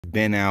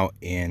Been out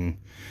in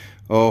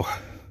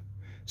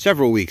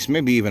several weeks,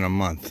 maybe even a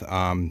month.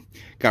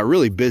 Got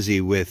really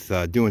busy with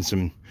doing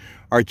some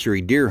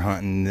archery deer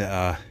hunting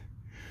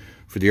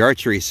for the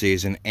archery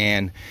season,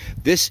 and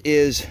this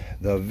is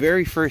the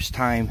very first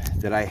time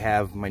that I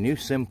have my new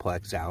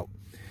Simplex out.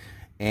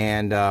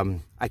 And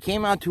I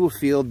came out to a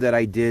field that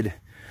I did,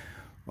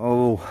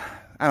 I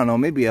don't know,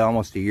 maybe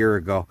almost a year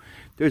ago.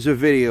 There's a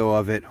video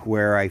of it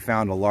where I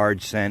found a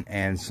large scent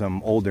and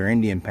some older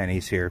Indian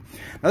pennies here.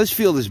 Now this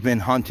field has been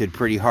hunted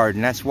pretty hard,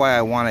 and that's why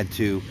I wanted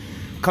to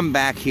come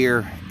back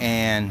here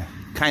and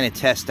kind of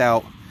test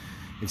out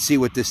and see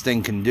what this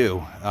thing can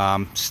do.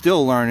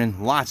 Still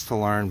learning, lots to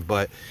learn,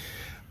 but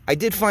I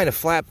did find a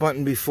flat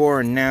button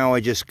before, and now I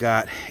just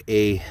got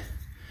an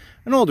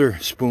older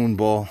spoon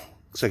bowl.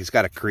 Looks like it's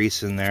got a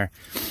crease in there.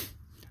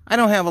 I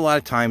don't have a lot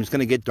of time. It's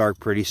going to get dark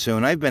pretty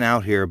soon. I've been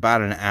out here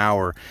about an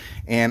hour,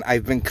 and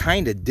I've been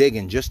kind of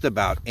digging just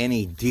about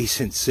any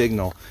decent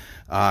signal.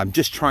 I'm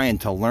just trying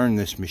to learn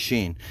this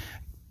machine.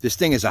 This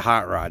thing is a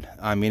hot rod.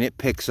 I mean, it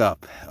picks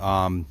up.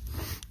 And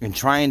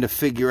trying to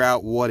figure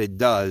out what it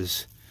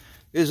does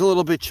is a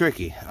little bit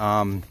tricky.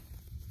 I'm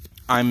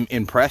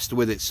impressed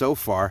with it so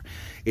far.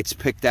 It's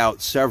picked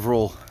out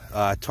several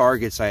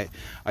targets. I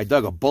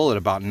dug a bullet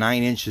about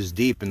 9 inches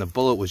deep, and the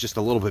bullet was just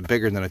a little bit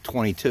bigger than a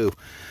 22.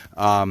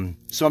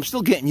 So I'm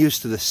still getting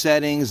used to the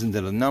settings and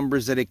to the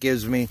numbers that it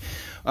gives me.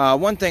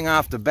 One thing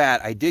off the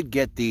bat, I did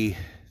get the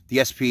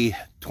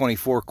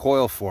SP24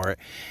 coil for it,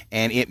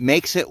 and it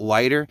makes it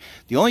lighter.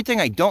 The only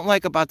thing I don't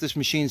like about this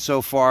machine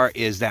so far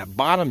is that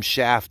bottom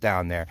shaft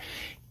down there.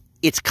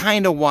 It's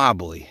kind of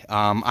wobbly.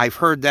 I've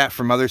heard that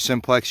from other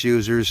Simplex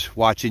users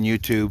watching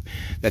YouTube,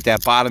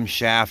 that bottom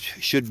shaft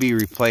should be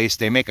replaced.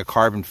 They make a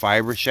carbon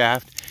fiber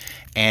shaft,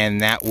 and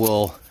that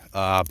will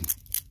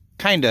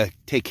kind of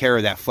take care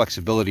of that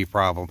flexibility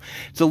problem.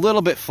 It's a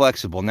little bit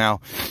flexible.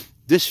 Now,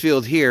 this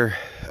field here,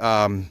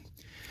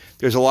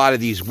 there's a lot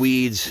of these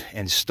weeds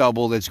and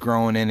stubble that's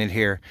growing in it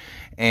here.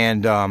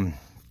 And,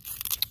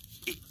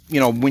 you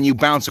know, when you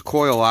bounce a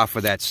coil off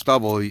of that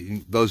stubble,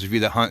 those of you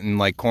that hunt in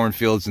like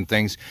cornfields and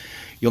things,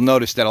 you'll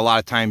notice that a lot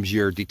of times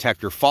your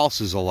detector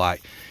falses a lot.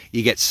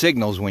 You get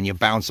signals when you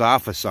bounce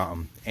off of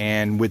something.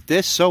 And with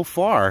this so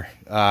far,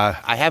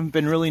 I haven't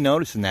been really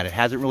noticing that. It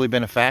hasn't really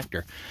been a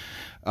factor.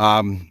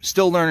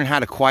 Still learning how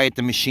to quiet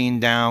the machine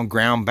down,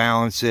 ground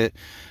balance it.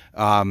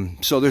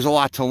 So there's a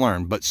lot to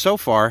learn. But so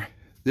far,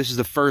 this is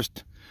the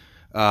first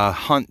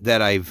hunt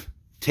that I've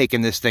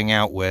taken this thing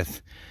out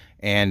with.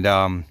 And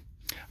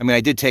I mean,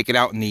 I did take it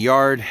out in the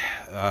yard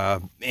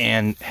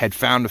and had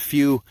found a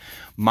few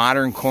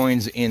modern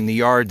coins in the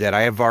yard that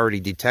I have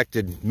already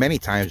detected many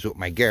times with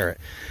my Garrett.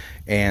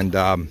 And,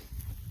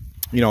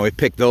 you know, it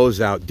picked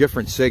those out.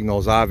 Different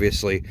signals,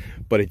 obviously,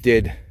 but it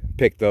did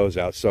pick those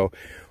out. So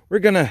we're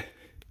going to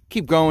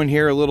keep going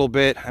here a little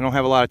bit. I don't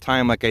have a lot of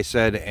time, like I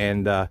said,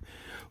 and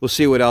we'll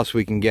see what else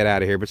we can get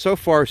out of here. But so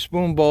far,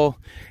 spoon bowl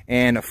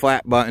and a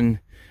flat button,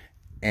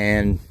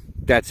 and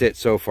that's it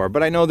so far.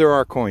 But I know there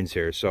are coins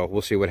here, so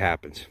we'll see what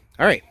happens.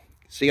 All right,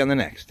 see you on the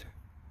next.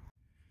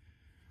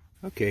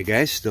 Okay,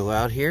 guys, still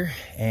out here,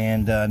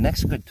 and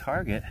next good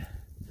target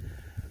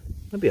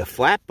will be a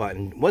flat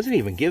button. Wasn't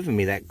even giving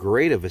me that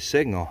great of a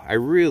signal. I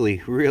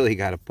really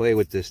got to play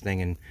with this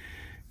thing and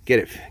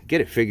get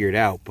it figured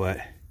out. But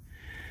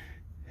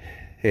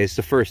hey, it's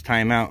the first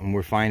time out, and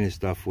we're finding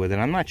stuff with it.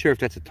 I'm not sure if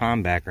that's a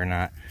tomback or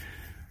not.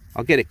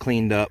 I'll get it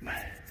cleaned up.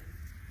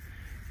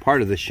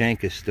 Part of the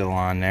shank is still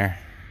on there,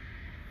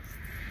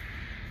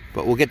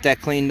 but we'll get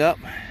that cleaned up.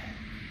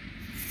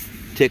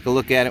 Take a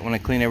look at it when I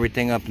clean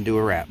everything up and do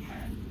a wrap.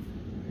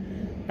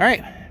 All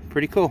right,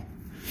 pretty cool.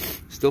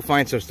 Still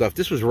find some stuff.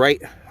 This was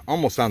right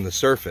almost on the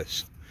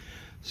surface.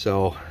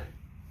 So,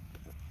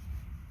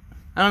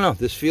 I don't know.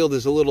 This field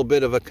is a little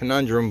bit of a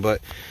conundrum,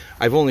 but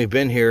I've only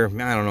been here,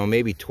 I don't know,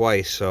 maybe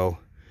twice. So,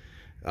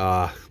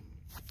 I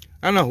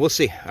don't know. We'll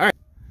see. All right.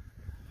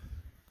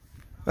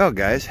 Well,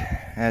 guys,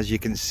 as you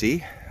can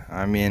see,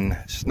 I'm in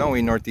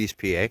snowy Northeast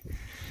PA.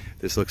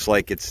 This looks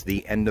like it's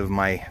the end of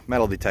my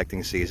metal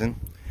detecting season.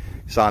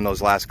 Saw in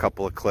those last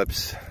couple of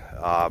clips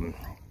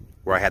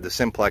where I had the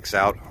Simplex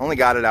out. Only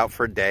got it out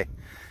for a day.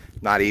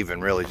 Not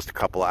even really, just a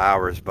couple of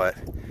hours. But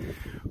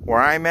where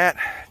I'm at,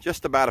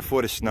 just about a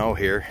foot of snow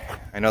here.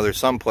 I know there's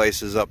some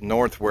places up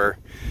north where,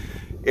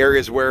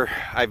 areas where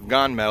I've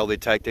gone metal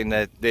detecting,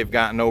 that they've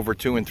gotten over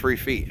 2 and 3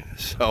 feet.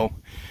 So,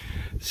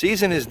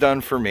 season is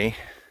done for me.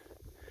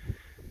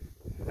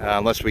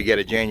 Unless we get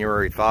a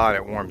January thaw and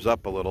it warms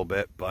up a little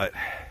bit. But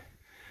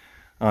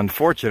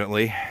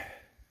unfortunately,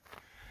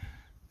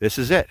 this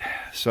is it.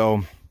 So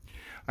I'm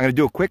going to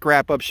do a quick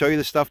wrap up, show you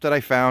the stuff that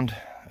I found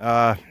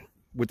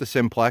with the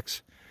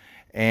Simplex,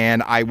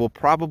 and I will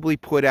probably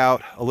put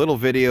out a little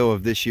video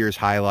of this year's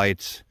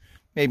highlights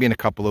maybe in a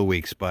couple of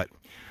weeks. But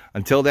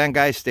until then,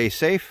 guys, stay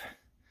safe,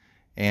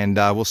 and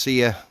we'll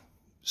see you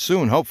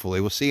soon.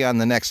 Hopefully we'll see you on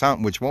the next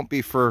hunt, which won't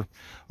be for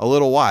a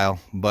little while,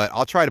 but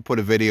I'll try to put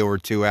a video or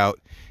two out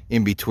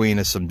in between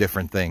of some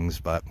different things.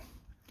 But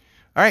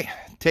all right,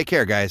 take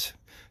care, guys.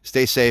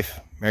 Stay safe.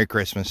 Merry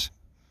Christmas.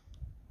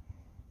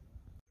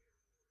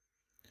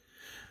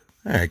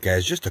 All right,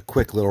 guys, just a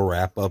quick little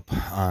wrap up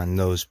on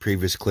those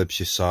previous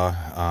clips you saw.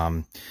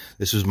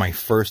 This was my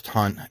first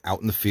hunt out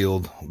in the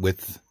field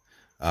with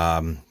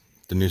the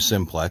new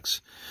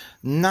Simplex.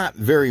 Not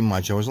very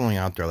much. I was only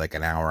out there like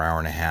an hour, hour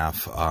and a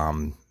half.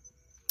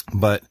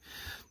 But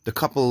the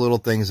couple of little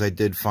things I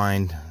did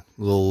find,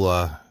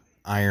 little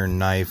iron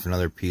knife,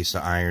 another piece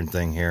of iron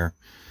thing here,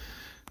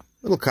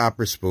 little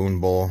copper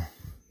spoon bowl.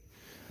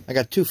 I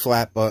got 2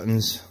 flat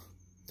buttons.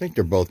 I think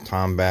they're both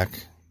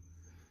Tomback.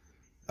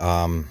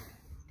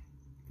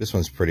 This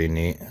one's pretty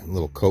neat. A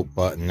little coat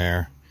button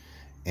there.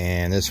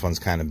 And this one's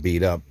kind of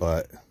beat up,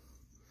 but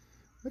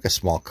like a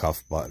small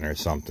cuff button or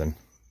something.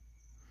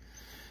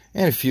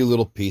 And a few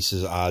little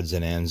pieces, odds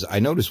and ends. I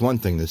noticed one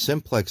thing. The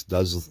Simplex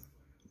does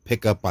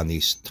pick up on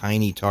these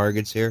tiny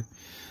targets here.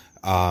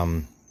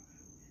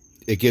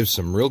 It gives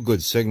some real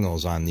good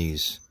signals on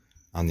these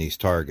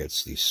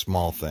targets, these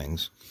small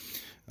things.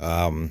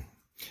 There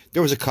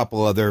was a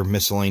couple other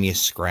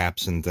miscellaneous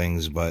scraps and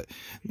things, but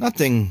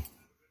nothing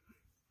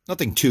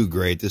too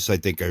great. This, I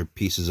think, are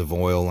pieces of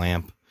oil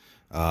lamp.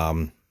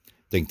 I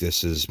think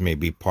this is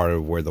maybe part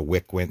of where the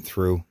wick went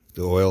through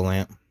the oil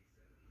lamp.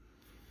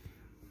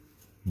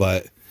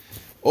 But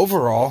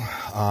overall,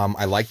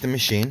 I like the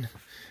machine.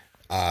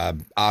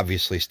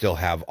 Obviously still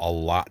have a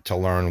lot to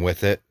learn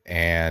with it,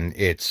 and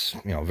it's,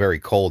 you know, very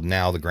cold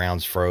now. The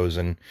ground's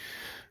frozen.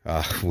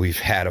 We've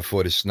had a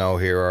foot of snow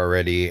here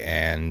already,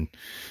 and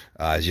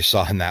as you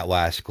saw in that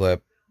last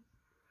clip,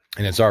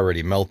 and it's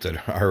already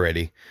melted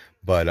already.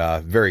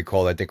 But very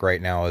cold. I think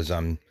right now, as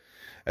I'm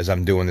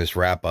doing this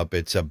wrap up,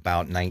 it's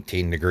about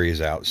 19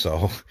 degrees out.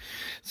 So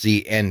it's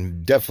the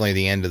end, definitely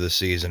the end of the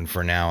season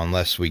for now,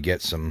 unless we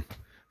get some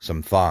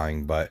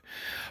thawing. But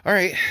all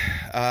right,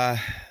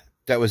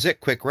 that was it.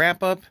 Quick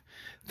wrap up.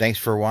 Thanks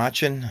for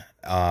watching.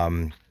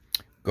 Go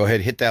ahead,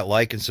 hit that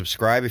like and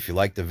subscribe if you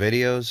like the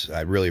videos.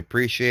 I'd really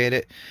appreciate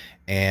it.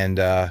 And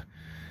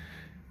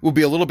we'll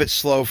be a little bit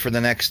slow for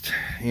the next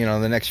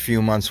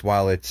few months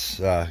while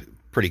it's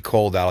pretty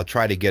cold out. I'll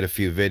try to get a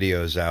few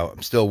videos out.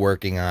 I'm still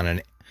working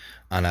on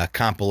a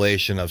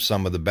compilation of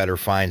some of the better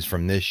finds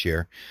from this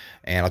year,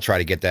 and I'll try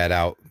to get that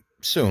out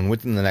soon,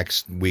 within the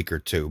next week or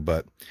two.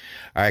 But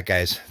all right,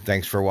 guys,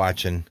 thanks for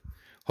watching.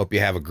 Hope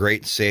you have a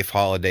great, safe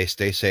holiday.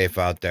 Stay safe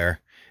out there,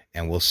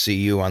 and we'll see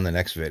you on the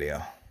next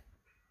video.